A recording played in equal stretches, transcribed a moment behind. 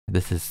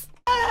This is...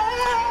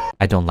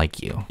 I don't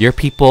like you. Your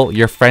people,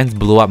 your friends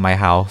blew up my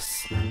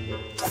house.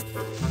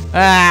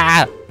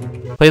 Ah!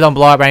 Please don't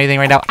blow up anything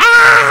right now.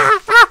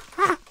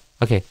 Ah!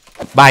 Okay,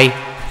 bye.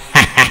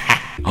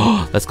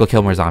 Let's go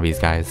kill more zombies,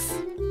 guys.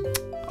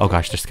 Oh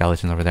gosh, there's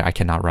skeletons over there. I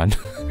cannot run.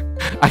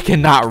 I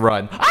cannot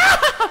run.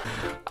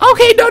 Ah!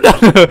 Okay, no.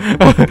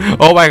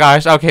 Oh my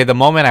gosh. Okay, the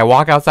moment I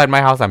walk outside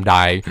my house, I'm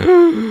dying.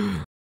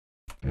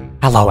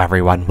 Hello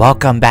everyone,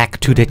 welcome back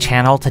to the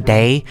channel.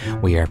 Today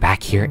we are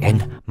back here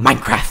in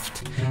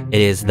Minecraft.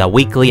 It is the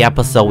weekly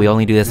episode. We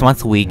only do this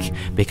once a week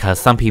because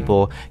some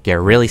people get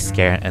really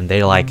scared and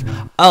they're like,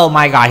 oh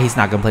my god, he's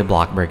not gonna play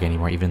Bloxburg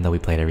anymore, even though we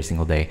play it every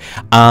single day.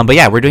 But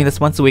yeah, we're doing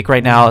this once a week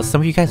right now. Some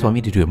of you guys want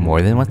me to do it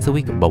more than once a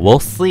week, but we'll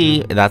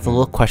see. That's a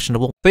little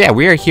questionable. So yeah,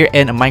 we are here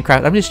in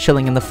Minecraft. I'm just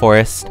chilling in the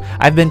forest.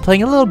 I've been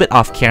playing a little bit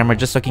off camera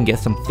just so I can get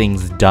some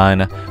things done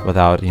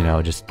without, you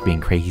know, just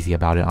being crazy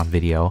about it on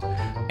video.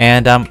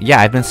 And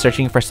yeah, I've been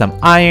searching for some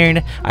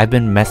iron. I've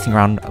been messing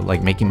around,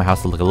 like making my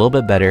house look a little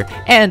bit better.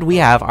 And we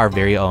have our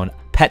very own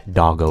pet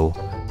doggo,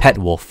 Pet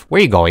Wolf. Where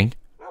are you going?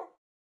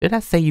 Did I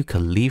say you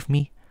could leave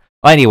me?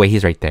 Oh, anyway,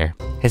 he's right there.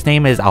 His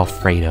name is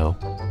Alfredo.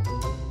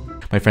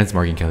 My friends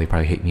Morgan Kelly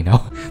probably hate me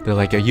now. They're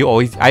like,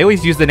 I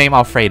always use the name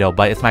Alfredo,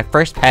 but it's my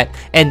first pet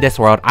in this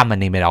world. I'm gonna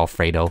name it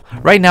Alfredo.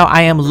 Right now,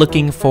 I am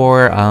looking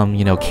for,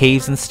 you know,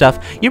 caves and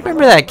stuff. You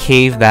remember that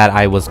cave that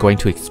I was going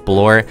to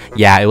explore?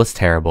 Yeah, it was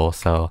terrible,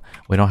 so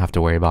we don't have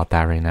to worry about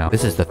that right now.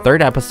 This is the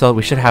third episode.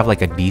 We should have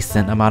like a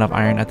decent amount of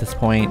iron at this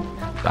point.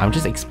 So I'm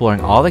just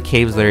exploring all the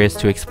caves there is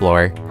to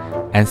explore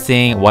and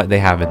seeing what they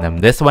have in them.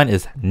 This one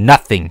is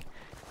nothing.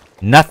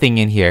 Nothing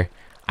in here.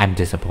 I'm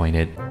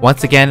disappointed.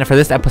 Once again, for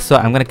this episode,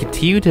 I'm going to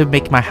continue to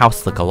make my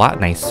house look a lot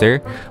nicer,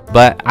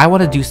 but I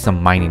want to do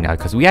some mining now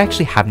because we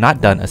actually have not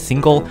done a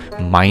single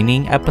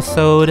mining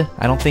episode.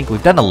 I don't think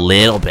we've done a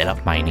little bit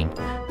of mining,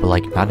 but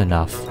like not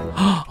enough.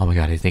 Oh my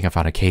god, I think I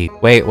found a cave.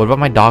 Wait, what about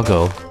my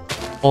doggo?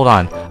 Hold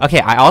on. Okay,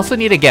 I also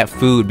need to get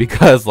food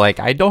because like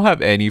I don't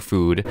have any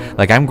food.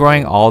 Like I'm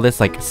growing all this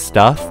like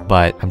stuff,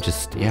 but I'm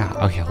just, yeah.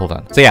 Okay, hold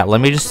on. So yeah,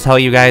 let me just tell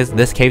you guys,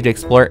 this cave to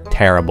explore,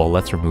 terrible.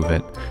 Let's remove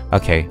it.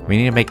 Okay, we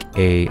need to make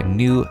a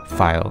new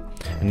file,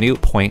 a new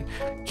point.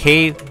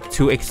 Cave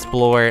to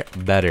explore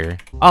better.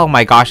 Oh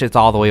my gosh, it's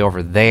all the way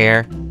over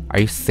there.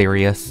 Are you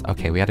serious?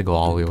 Okay, we had to go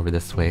all the way over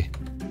this way.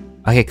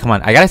 Okay, come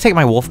on. I gotta take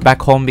my wolf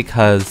back home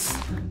because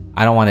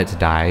I don't want it to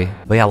die.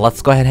 But yeah,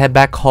 let's go ahead and head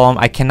back home.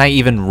 I cannot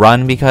even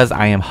run because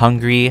I am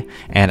hungry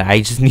and I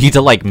just need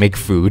to like make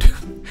food.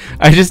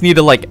 I just need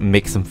to like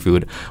make some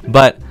food.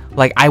 But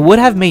like I would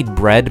have made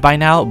bread by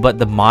now, but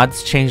the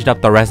mods changed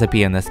up the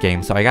recipe in this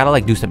game. So I gotta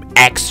like do some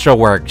extra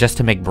work just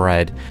to make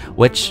bread,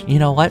 which, you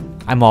know what?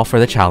 I'm all for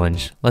the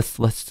challenge.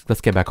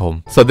 Let's get back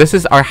home. So this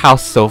is our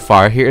house so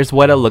far. Here's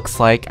what it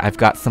looks like. I've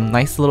got some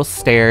nice little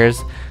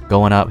stairs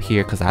going up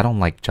here because I don't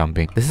like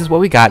jumping. This is what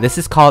we got. This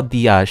is called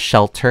the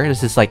shelter.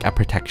 This is like a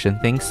protection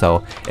thing.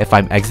 So if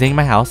I'm exiting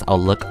my house, I'll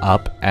look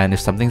up, and if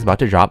something's about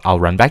to drop, I'll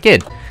run back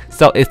in.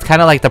 So it's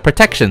kind of like the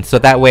protection. So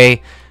that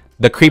way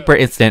the creeper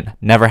incident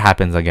never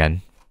happens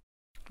again.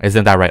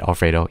 Isn't that right,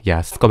 Alfredo?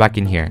 Yes. Let's go back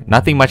in here.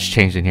 Nothing much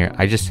changed in here.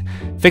 I just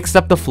fixed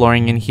up the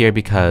flooring in here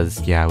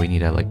because, yeah, we need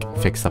to like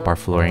fix up our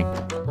flooring.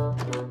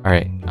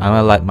 Alright, I'm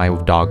gonna let my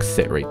dog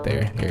sit right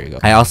there. Here you go.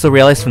 I also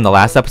realized from the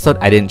last episode,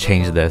 I didn't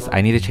change this. I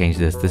need to change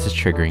this. This is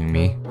triggering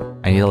me.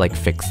 I need to like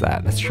fix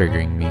that. That's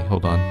triggering me.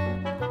 Hold on.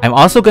 I'm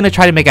also going to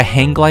try to make a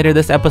hang glider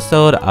this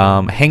episode.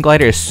 Hang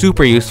glider is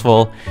super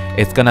useful.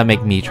 It's going to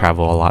make me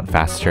travel a lot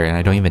faster, and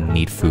I don't even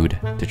need food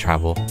to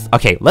travel.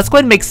 Okay, let's go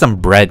ahead and make some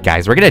bread,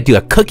 guys. We're going to do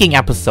a cooking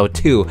episode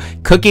too.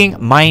 Cooking,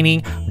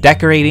 mining,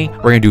 decorating.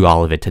 We're going to do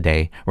all of it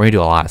today. We're going to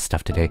do a lot of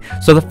stuff today.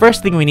 So the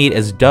first thing we need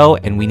is dough,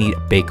 and we need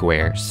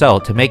bakeware. So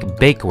to make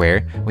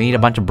bakeware, we need a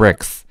bunch of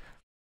bricks.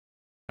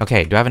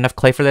 Okay, do I have enough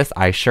clay for this?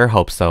 I sure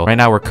hope so. Right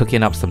now we're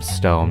cooking up some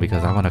stone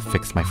because I want to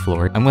fix my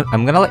floor.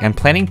 I'm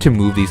planning to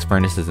move these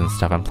furnaces and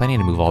stuff. I'm planning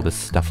to move all this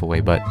stuff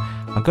away, but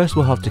I guess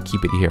we'll have to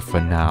keep it here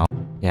for now.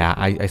 Yeah,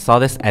 I saw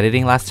this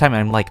editing last time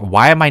and I'm like,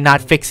 why am I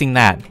not fixing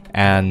that?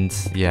 And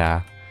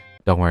yeah,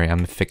 don't worry, I'm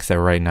gonna fix it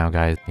right now,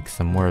 guys. Make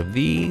some more of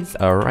these.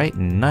 All right,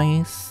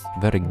 nice,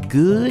 very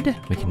good.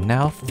 We can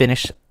now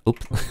finish.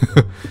 Oops.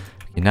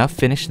 We can now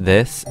finish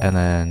this and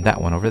then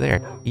that one over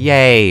there.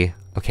 Yay.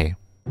 Okay.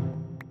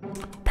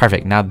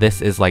 Perfect. Now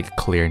this is like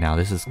clear now.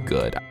 This is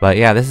good. But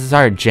yeah, this is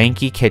our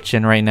janky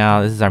kitchen right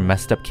now. This is our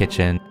messed up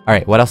kitchen. All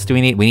right, what else do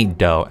we need? We need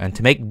dough. And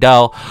to make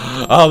dough,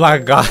 oh my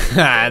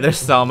god, there's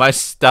so much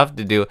stuff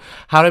to do.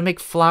 How to make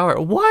flour?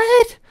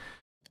 What?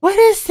 What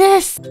is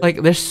this?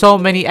 Like, there's so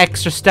many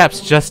extra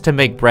steps just to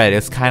make bread.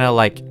 It's kind of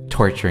like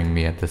torturing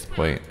me at this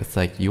point. It's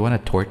like, you want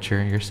to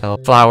torture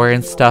yourself. Flour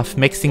and stuff.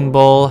 Mixing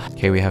bowl.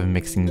 Okay, we have a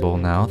mixing bowl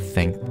now.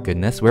 Thank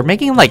goodness. We're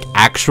making like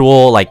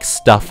actual like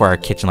stuff for our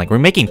kitchen. Like, we're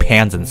making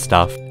pans and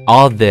stuff.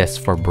 All this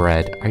for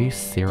bread. Are you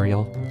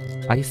serial?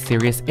 Are you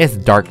serious? It's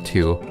dark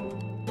too.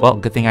 Well,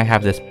 good thing I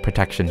have this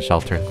protection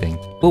shelter thing.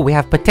 Oh, we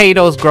have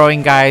potatoes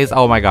growing, guys.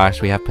 Oh my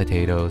gosh, we have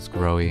potatoes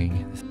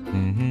growing.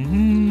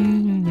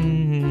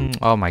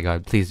 Oh my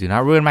god, please do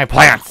not ruin my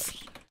plants.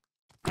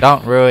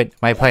 Don't ruin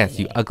my plans,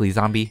 you ugly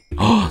zombie.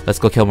 Let's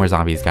go kill more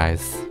zombies,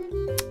 guys.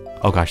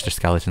 Oh gosh, there's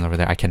skeletons over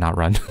there. I cannot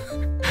run.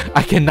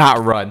 I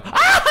cannot run.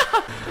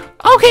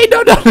 Okay,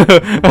 no.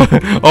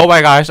 Oh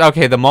my gosh.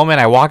 Okay, the moment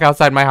I walk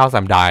outside my house,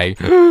 I'm dying.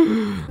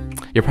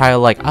 You're probably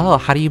like, oh,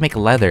 how do you make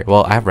leather?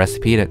 Well, I have a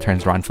recipe that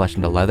turns rotten flesh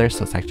into leather,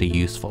 so it's actually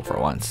useful for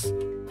once.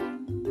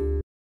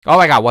 Oh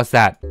my god, what's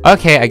that?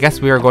 Okay, I guess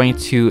we are going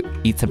to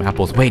eat some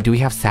apples. Wait, do we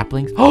have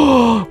saplings?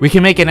 Oh, we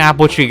can make an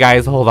apple tree,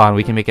 guys. Hold on,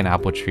 we can make an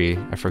apple tree.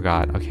 I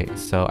forgot. Okay,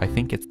 so I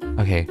think it's...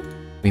 Okay,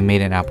 we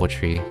made an apple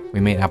tree. We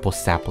made an apple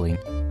sapling.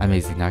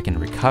 Amazing. Now I can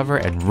recover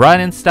and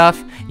run and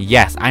stuff.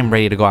 Yes, I'm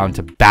ready to go out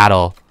into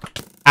battle.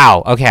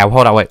 Ow. Okay,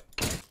 hold on, wait.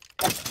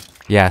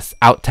 Yes,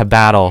 out to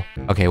battle.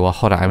 Okay, well,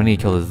 hold on. I'm gonna need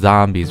to kill the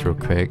zombies real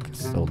quick.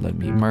 So let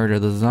me murder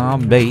the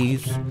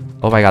zombies.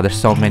 Oh my god, there's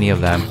so many of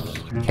them.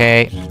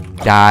 Okay,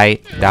 die.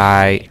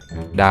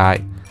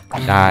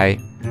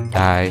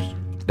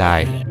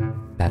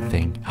 That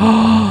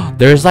thing.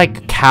 There's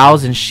like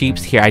cows and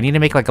sheeps here. I need to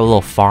make like a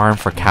little farm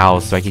for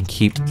cows so I can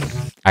keep...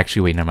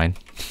 Actually, wait, never mind.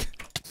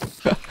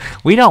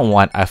 We don't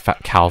want a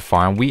cow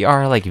farm. We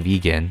are like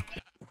vegan.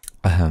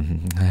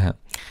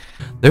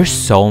 There's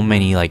so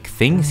many like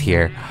things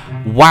here.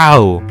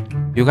 Wow,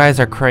 you guys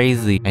are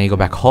crazy. And you go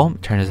back home,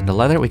 turn this into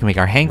leather. We can make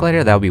our hang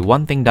glider. That'll be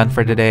one thing done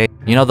for today.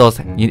 You know those,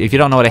 if you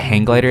don't know what a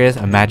hang glider is,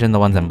 imagine the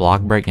ones in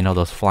Blockburg. You know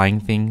those flying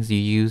things you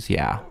use?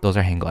 Yeah, those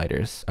are hang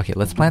gliders. Okay,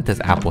 let's plant this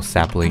apple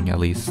sapling at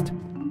least.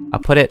 I'll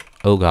put it,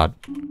 oh god.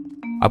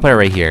 I'll put it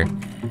right here.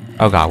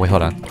 Oh god, wait,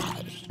 hold on.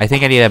 I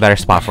think I need a better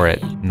spot for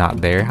it. Not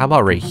there. How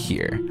about right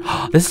here?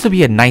 This would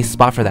be a nice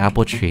spot for the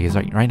apple tree. It's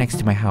right next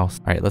to my house.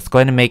 All right, let's go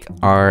ahead and make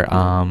our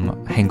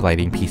hang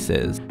gliding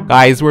pieces.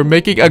 Guys, we're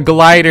making a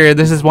glider.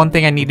 This is one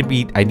thing I need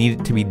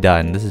it to be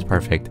done. This is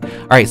perfect.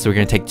 All right, so we're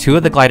gonna take 2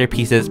 of the glider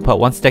pieces, put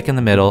 1 stick in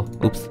the middle.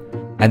 Oops.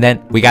 And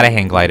then we got a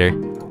hang glider.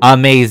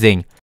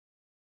 Amazing.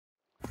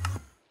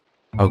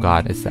 Oh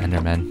god, it's the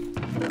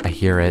Enderman. I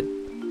hear it.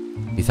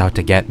 He's out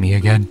to get me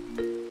again.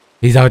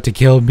 He's out to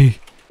kill me.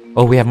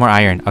 Oh, we have more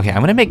iron. Okay,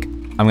 I'm gonna make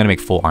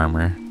full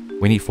armor.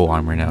 We need full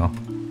armor now.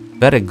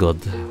 Very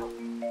good.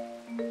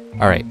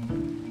 All right.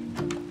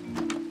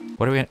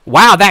 What are we gonna...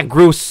 Wow, that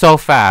grew so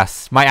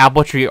fast. My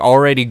apple tree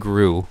already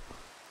grew.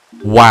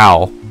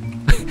 Wow.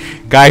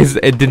 Guys,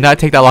 it did not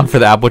take that long for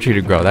the apple tree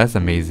to grow. That's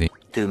amazing.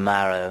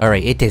 Tomorrow. All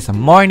right, it is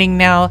morning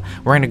now.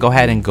 We're gonna go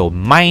ahead and go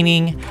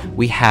mining.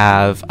 We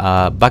have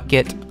a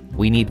bucket.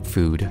 We need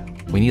food.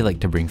 We need like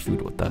to bring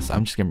food with us.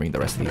 I'm just gonna bring the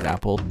rest of these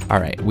apples. All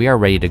right, we are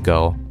ready to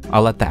go.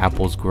 I'll let the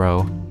apples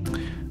grow.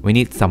 We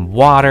need some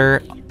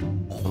water.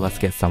 Let's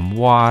get some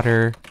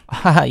water.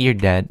 You're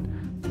dead.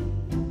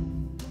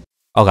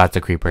 Oh god, it's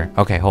a creeper.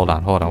 Okay, hold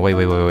on.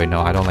 Wait. No,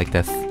 I don't like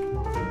this.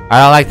 I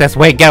don't like this.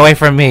 Wait, get away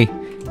from me.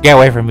 Get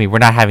away from me. We're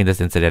not having this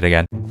incident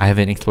again. I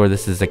haven't explored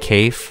this as a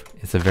cave.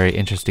 It's a very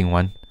interesting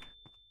one.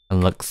 It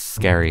looks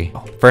scary.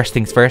 First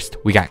things first,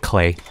 we got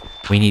clay.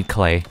 We need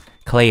clay.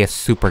 Clay is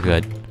super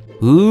good.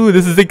 Ooh,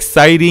 this is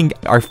exciting.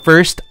 Our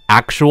first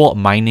actual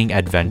mining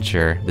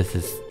adventure. This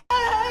is...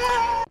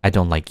 I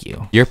don't like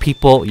you.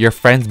 Your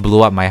friends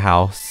blew up my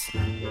house.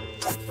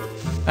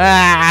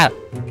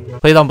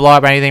 Please don't blow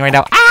up anything right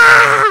now.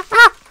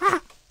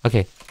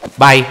 Okay,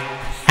 bye.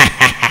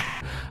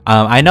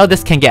 I know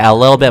this can get a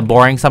little bit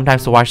boring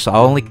sometimes to watch, so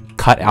I'll only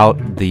cut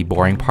out the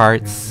boring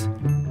parts,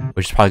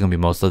 which is probably gonna be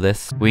most of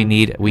this. We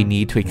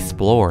need to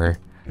explore.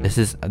 This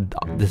is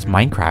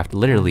Minecraft.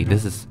 Literally,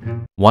 this is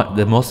one of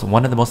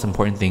the most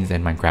important things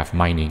in Minecraft,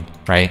 mining,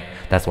 right?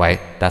 That's why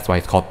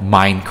it's called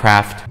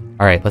Minecraft.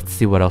 All right, let's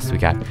see what else we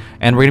got.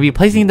 And we're gonna be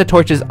placing the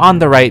torches on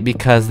the right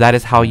because that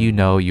is how you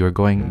know you're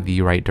going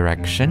the right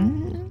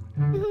direction.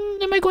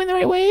 Am I going the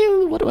right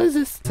way? What was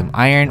this? Some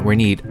iron. We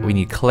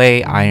need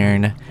clay,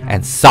 iron,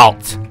 and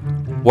salt.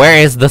 Where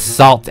is the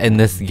salt in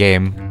this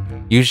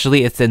game?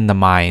 Usually it's in the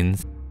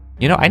mines.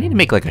 You know, I need to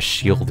make like a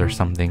shield or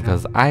something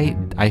because I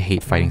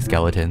hate fighting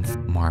skeletons.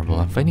 Marble.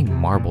 I'm finding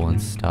marble and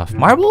stuff.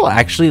 Marble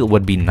actually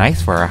would be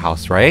nice for our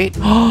house, right?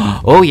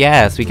 Oh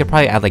yes, we could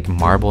probably add like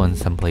marble in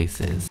some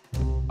places.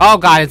 Oh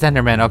god, it's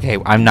Enderman. Okay,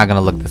 I'm not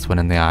gonna look this one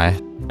in the eye.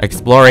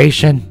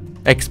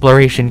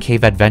 Exploration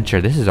cave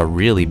adventure. This is a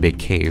really big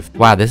cave.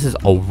 Wow, this is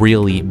a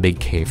really big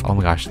cave. Oh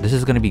my gosh, this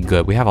is gonna be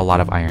good. We have a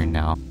lot of iron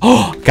now.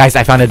 Oh, guys,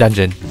 I found a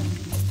dungeon.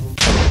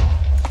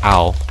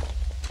 Ow.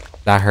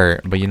 That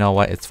hurt, but you know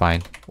what? It's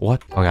fine.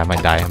 What? Oh god, I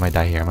might die here.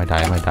 I might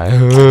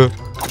die.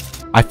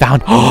 I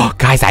found... Oh,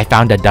 guys, I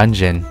found a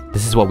dungeon.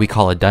 This is what we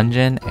call a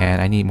dungeon,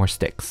 and I need more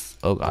sticks.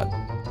 Oh god.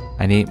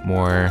 I need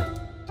more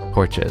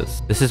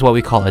torches. This is what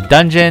we call a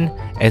dungeon.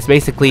 And it's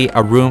basically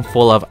a room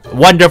full of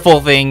wonderful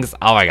things.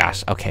 Oh my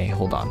gosh. Okay,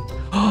 hold on.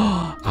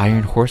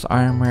 Iron horse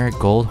armor,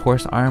 gold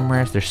horse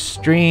armor. There's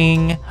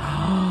string.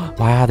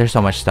 Wow, there's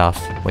so much stuff.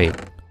 Wait.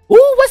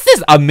 Ooh, what's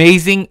this?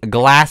 Amazing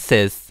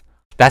glasses.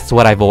 That's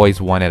what I've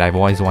always wanted. I've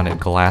always wanted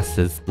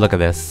glasses. Look at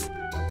this.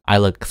 I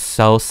look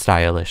so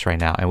stylish right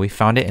now. And we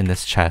found it in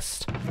this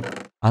chest.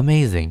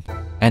 Amazing.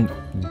 And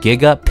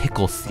Giga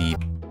Pickle Seed.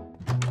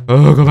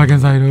 Oh, go back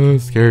inside. Oh,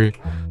 scary.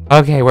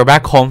 Okay, we're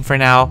back home for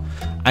now.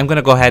 I'm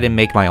gonna go ahead and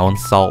make my own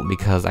salt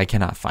because I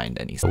cannot find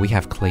any. So we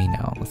have clay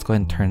now. Let's go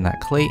ahead and turn that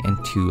clay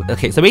into...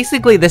 Okay, so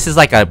basically this is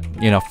like a,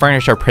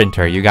 furniture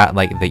printer. You got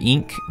like the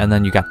ink and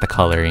then you got the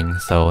coloring.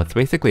 So it's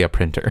basically a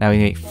printer. Now we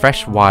make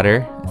fresh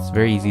water. It's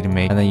very easy to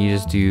make. And then you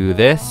just do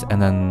this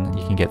and then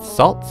you can get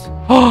salt.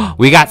 Oh,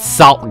 we got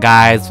salt,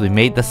 guys. We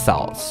made the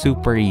salt.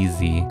 Super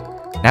easy.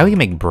 Now we can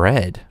make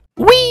bread.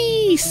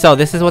 Whee! So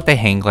this is what the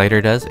hang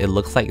glider does. It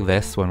looks like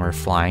this when we're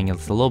flying.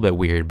 It's a little bit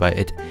weird, but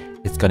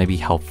it's gonna be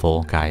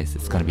helpful, guys.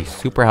 It's gonna be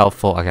super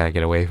helpful. I gotta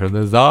get away from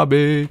the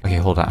zombie. Okay,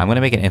 hold on. I'm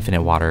gonna make an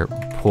infinite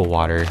pool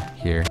water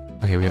here.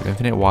 Okay, we have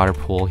infinite water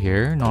pool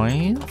here.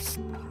 Nice.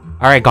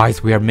 All right,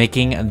 guys, we are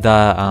making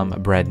the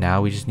bread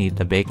now. We just need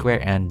the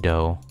bakeware and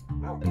dough,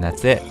 and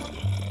that's it.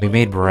 We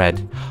made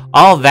bread.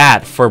 All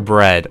that for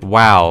bread.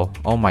 Wow.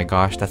 Oh my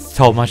gosh, that's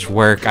so much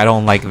work. I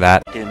don't like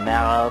that.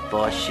 Tomorrow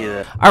for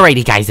sure.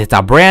 Alrighty, guys, it's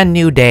a brand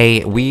new day.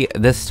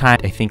 This time,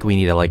 I think we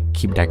need to like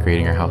keep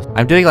decorating our house.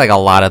 I'm doing like a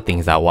lot of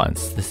things at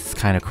once. This is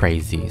kind of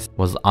crazy.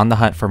 Was on the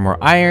hunt for more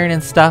iron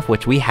and stuff,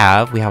 which we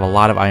have. We have a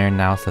lot of iron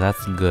now, so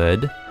that's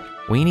good.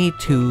 We need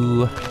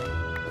to...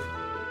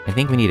 I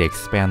think we need to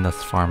expand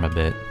this farm a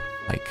bit.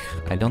 Like,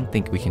 I don't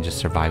think we can just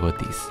survive with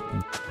these.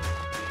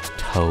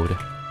 Toad.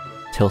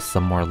 Till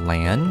some more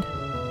land.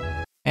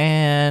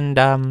 And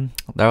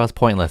that was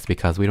pointless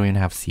because we don't even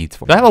have seeds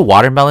for it. Do I have a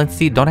watermelon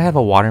seed? Don't I have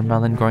a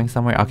watermelon growing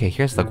somewhere? Okay,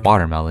 here's the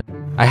watermelon.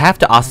 I have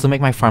to also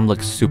make my farm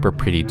look super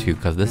pretty too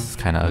because this is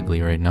kind of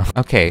ugly right now.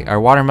 Okay,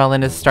 our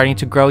watermelon is starting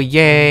to grow.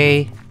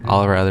 Yay!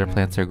 All of our other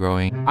plants are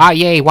growing. Ah,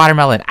 yay,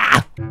 watermelon!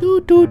 Ah!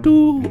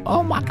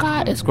 Oh my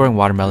god, it's growing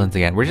watermelons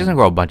again. We're just gonna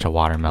grow a bunch of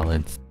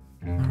watermelons.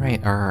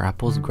 Alright, are our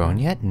apples grown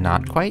yet?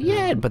 Not quite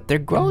yet, but they're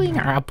growing.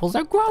 Our apples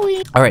are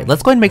growing. Alright,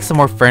 let's go and make some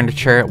more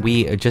furniture.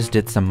 We just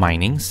did some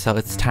mining, so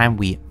it's time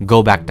we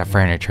go back to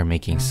furniture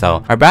making.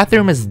 So our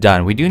bathroom is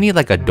done. We do need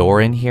like a door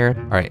in here.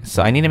 Alright,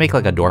 so I need to make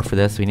like a door for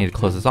this. We need to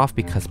close this off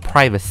because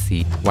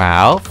privacy.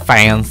 Wow,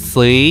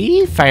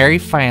 fancy. Very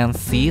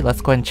fancy.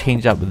 Let's go ahead and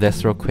change up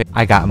this real quick.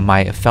 I got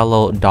my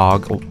fellow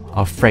dog,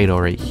 Alfredo,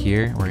 right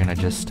here. We're gonna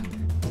just...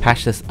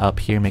 patch this up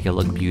here, make it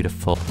look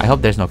beautiful. I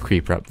hope there's no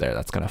creeper up there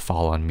that's gonna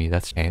fall on me.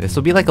 That's okay. This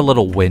will be like a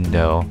little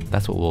window.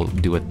 That's what we'll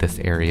do with this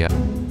area.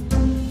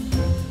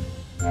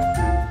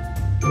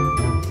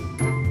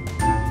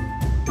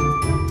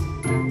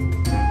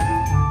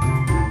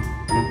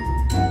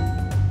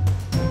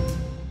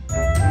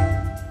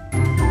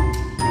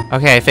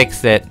 Okay, I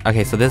fixed it.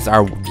 Okay, so this is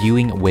our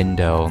viewing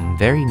window.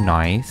 Very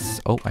nice.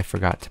 Oh, I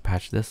forgot to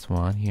patch this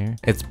one here.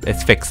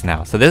 It's fixed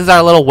now. So this is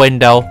our little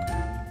window,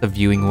 the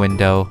viewing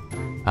window.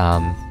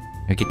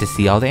 We get to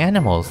see all the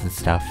animals and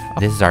stuff.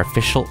 This is our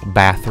official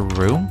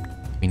bathroom.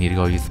 We need to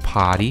go use the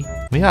potty.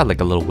 We got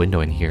like a little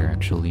window in here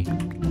actually.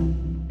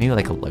 Maybe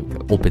like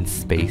an open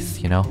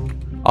space, you know?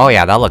 Oh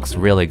yeah, that looks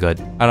really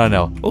good. I don't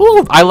know.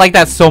 Ooh, I like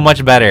that so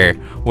much better.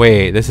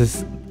 Wait, this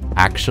is...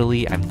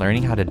 Actually, I'm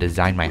learning how to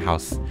design my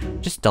house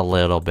just a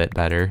little bit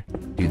better.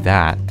 Do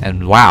that.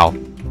 And wow,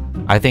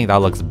 I think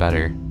that looks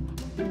better.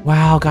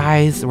 Wow,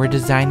 guys, we're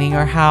designing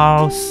our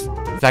house.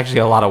 It's actually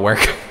a lot of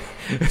work.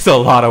 It's a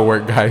lot of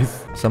work,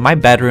 guys. So my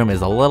bedroom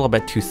is a little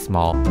bit too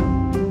small.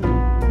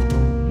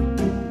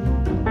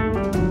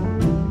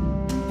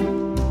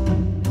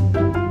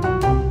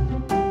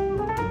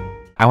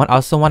 I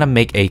also want to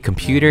make a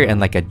computer and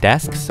like a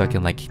desk so I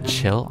can like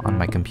chill on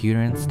my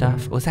computer and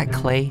stuff. Was that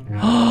clay?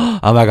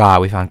 Oh my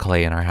god, we found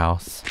clay in our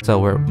house. So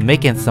we're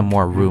making some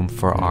more room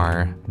for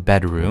our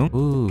bedroom.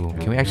 Ooh,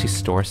 can we actually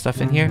store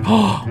stuff in here?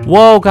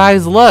 Whoa,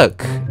 guys,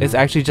 look! It's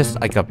actually just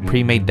like a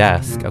pre-made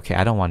desk. Okay,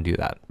 I don't want to do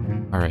that.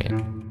 Alright,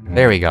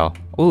 there we go.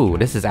 Ooh,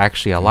 this is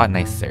actually a lot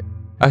nicer.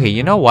 Okay,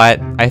 you know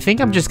what? I think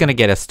I'm just gonna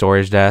get a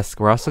storage desk.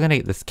 We're also gonna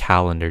get this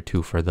calendar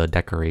too for the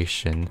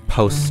decoration.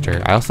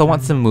 Poster. I also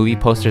want some movie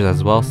posters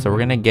as well, so we're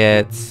gonna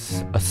get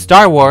a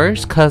Star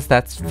Wars, cause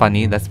that's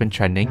funny, that's been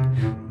trending.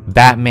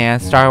 Batman,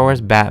 Star Wars,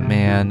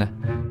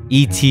 Batman,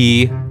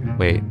 E.T.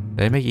 Wait,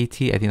 did I make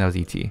E.T.? I think that was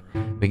E.T.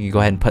 We can go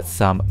ahead and put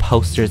some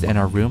posters in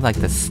our room, like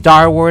the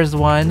Star Wars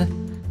one.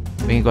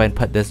 We can go ahead and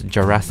put this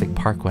Jurassic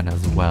Park one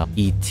as well.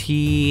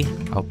 E.T.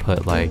 I'll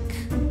put like...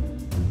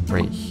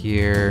 right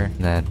here, and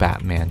then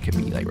Batman could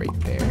be like right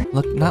there.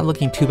 Look, not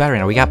looking too bad right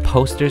now. We got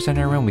posters in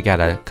our room. We got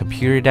a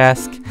computer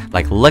desk.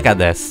 Like, look at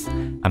this.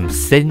 I'm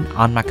sitting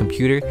on my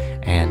computer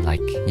and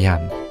like, yeah,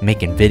 I'm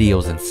making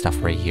videos and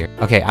stuff right here.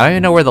 Okay, I don't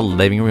even know where the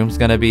living room's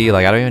gonna be.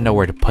 Like, I don't even know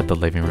where to put the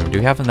living room. Do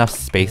we have enough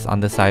space on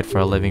this side for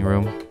a living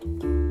room?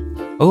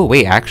 Oh,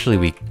 wait, actually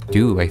we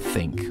do, I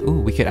think.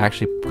 Ooh, we could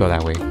actually go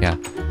that way. Yeah.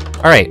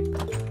 All right.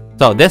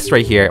 So this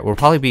right here will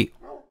probably be...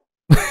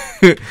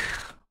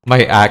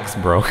 My axe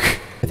broke.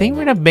 I think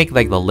we're gonna make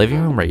like the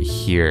living room right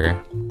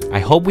here. I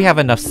hope we have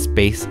enough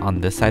space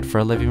on this side for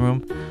a living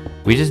room.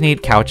 We just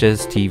need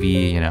couches,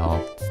 TV, you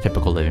know,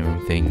 typical living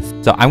room things.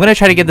 So I'm gonna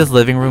try to get this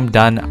living room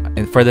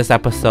done for this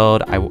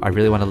episode. I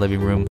really want a living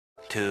room.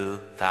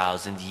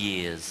 2,000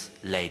 years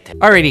later.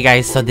 Alrighty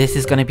guys, so this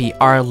is gonna be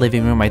our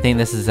living room. I think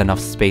this is enough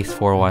space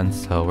for one,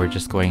 so we're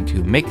just going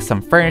to make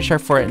some furniture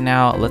for it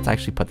now. Let's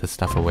actually put this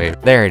stuff away.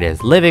 There it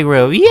is, living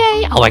room,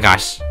 yay! Oh my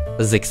gosh,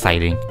 this is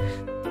exciting.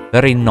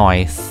 Very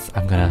nice.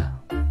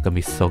 gonna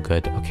be so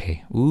good.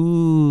 Okay,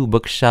 ooh,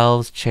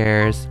 bookshelves,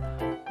 chairs.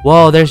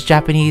 Whoa, there's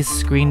Japanese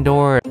screen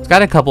door. It's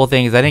got a couple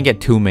things. I didn't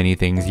get too many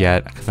things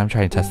yet because I'm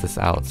trying to test this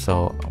out.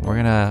 So we're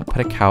gonna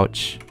put a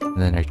couch,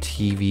 and then our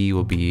TV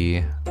will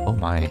be, oh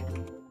my.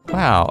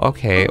 Wow,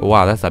 okay.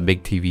 Wow, that's a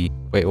big TV.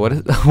 Wait, what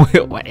is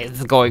what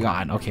is going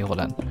on? Okay, hold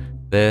on.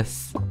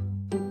 This.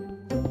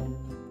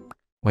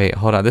 Wait,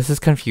 hold on. This is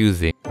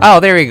confusing. Oh,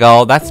 there we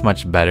go. That's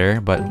much better,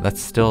 but that's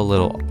still a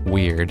little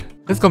weird.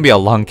 This is gonna be a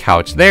long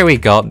couch. There we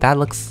go. That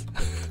looks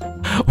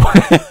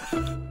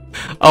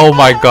oh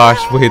my gosh,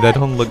 wait, that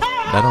don't look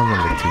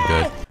too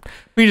good.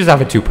 We just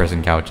have a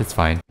two-person couch, it's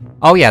fine.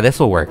 Oh yeah, this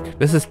will work.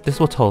 This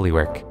will totally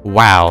work.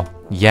 Wow,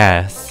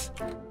 yes.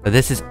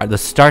 This is the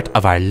start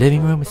of our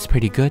living room. It's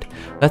pretty good.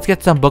 Let's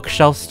get some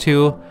bookshelves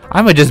too.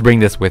 I'm gonna just bring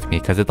this with me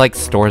because it like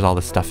stores all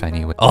the stuff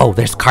anyway. Oh,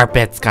 there's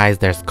carpets, guys.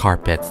 There's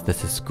carpets.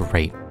 This is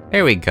great.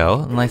 There we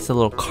go. Nice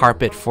little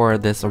carpet for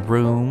this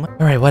room.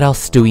 All right, what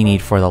else do we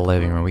need for the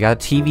living room? We got a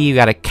TV, we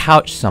got a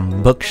couch,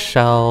 some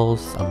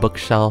bookshelves, a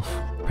bookshelf.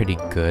 Pretty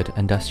good.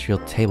 Industrial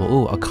table.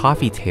 Ooh, a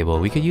coffee table.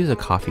 We could use a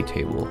coffee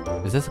table.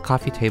 Is this a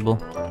coffee table?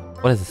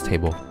 What is this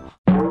table?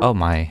 Oh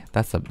my,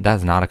 that's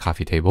not a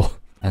coffee table.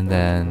 And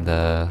then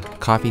the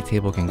coffee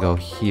table can go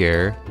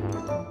here.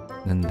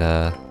 Then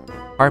the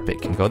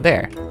carpet can go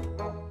there.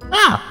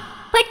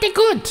 Ah, pretty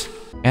good.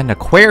 An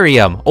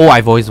aquarium. Oh,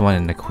 I've always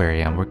wanted an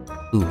aquarium.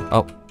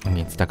 Oh, I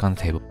mean, stuck on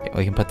the table. Okay,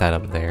 we can put that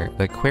up there.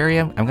 The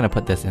aquarium, I'm gonna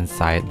put this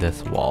inside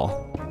this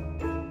wall.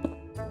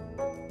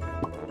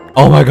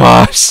 Oh my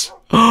gosh.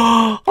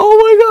 Oh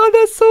my god,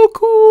 that's so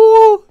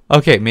cool.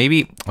 Okay,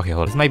 maybe, okay,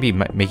 hold on. This might be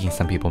making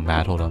some people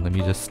mad. Hold on, let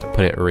me just put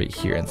it right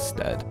here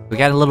instead. We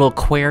got a little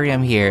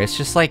aquarium here. It's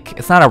just like,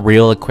 it's not a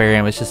real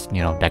aquarium. It's just,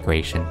 you know,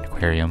 decoration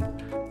aquarium.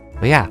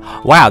 But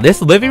yeah, wow,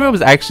 this living room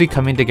is actually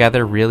coming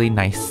together really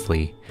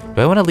nicely.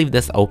 Do I want to leave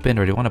this open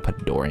or do I want to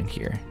put a door in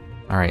here?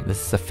 All right,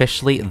 this is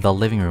officially the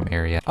living room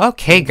area.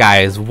 Okay,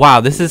 guys, wow,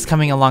 this is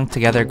coming along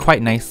together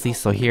quite nicely.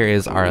 So here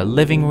is our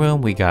living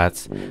room. We got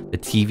the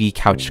TV,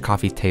 couch,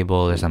 coffee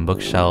table. There's some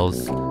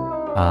bookshelves.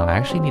 I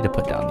actually need to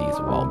put down these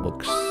wall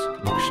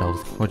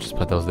bookshelves. We'll just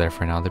put those there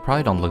for now. They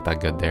probably don't look that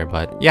good there,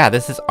 but yeah,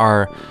 this is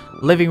our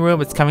living room.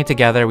 It's coming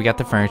together. We got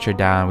the furniture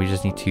down. We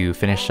just need to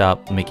finish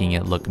up making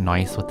it look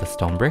nice with the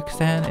stone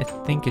bricks, and I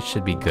think it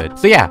should be good.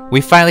 So yeah,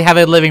 we finally have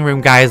a living room,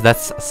 guys.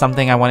 That's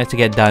something I wanted to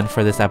get done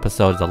for this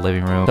episode, the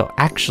living room. So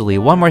actually,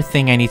 one more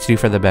thing I need to do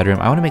for the bedroom.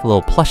 I want to make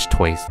little plush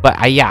toys, but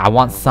I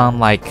want some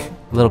like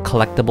little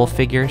collectible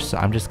figures. So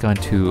I'm just going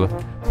to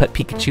put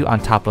Pikachu on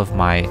top of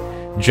my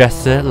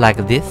dresser like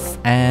this,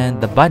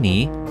 and the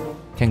bunny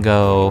can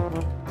go.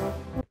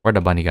 Where'd the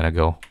bunny gonna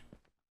go?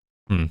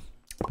 Maybe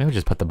we'll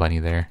just put the bunny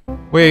there.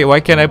 Wait, why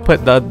can't I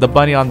put the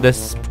bunny on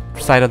this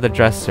side of the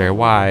dresser?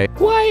 Why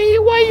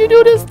you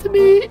do this to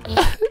me?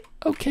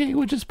 Okay,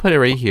 we'll just put it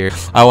right here.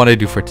 I want to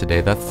do for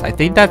today. I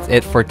think that's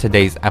it for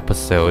today's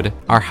episode.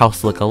 Our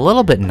house looked a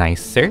little bit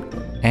nicer,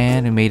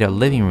 and we made a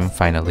living room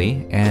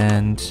finally,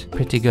 and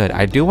pretty good.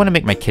 I do want to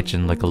make my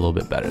kitchen look a little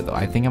bit better though.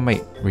 I think I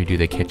might redo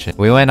the kitchen.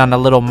 We went on a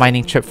little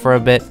mining trip for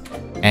a bit,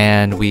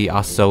 and we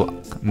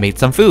also made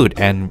some food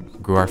and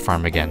grew our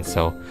farm again.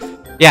 So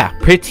yeah,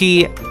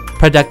 pretty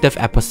productive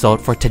episode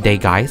for today,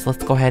 guys.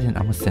 Let's go ahead and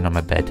I'm gonna sit on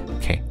my bed.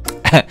 Okay.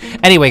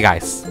 Anyway,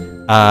 guys,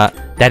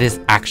 that is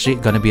actually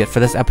gonna be it for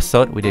this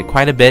episode. We did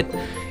quite a bit.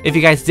 If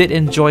you guys did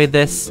enjoy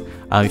this,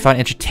 you found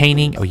it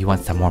entertaining, or you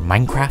want some more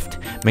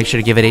Minecraft, make sure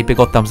to give it a big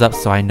old thumbs up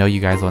so I know you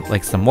guys want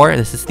like some more.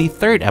 This is the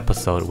 3rd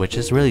episode, which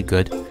is really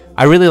good.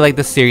 I really like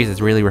this series.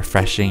 It's really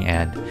refreshing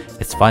and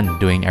it's fun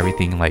doing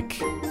everything like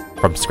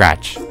from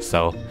scratch.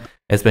 So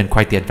it's been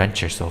quite the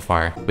adventure so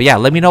far. But yeah,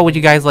 let me know what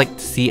you guys like to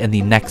see in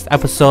the next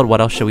episode.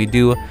 What else should we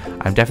do?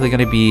 I'm definitely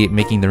going to be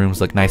making the rooms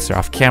look nicer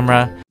off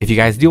camera. If you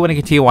guys do want to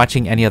continue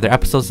watching any other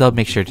episodes though,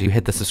 make sure to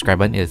hit the subscribe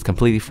button. It is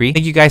completely free.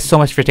 Thank you guys so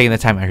much for taking the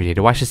time every day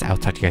to watch this. I'll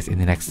talk to you guys in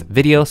the next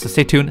video. So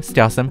stay tuned,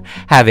 stay awesome,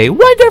 have a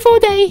wonderful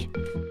day.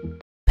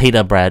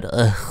 Peetahbread,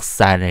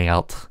 signing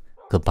out.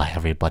 Goodbye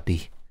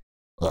everybody.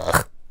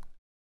 Ugh.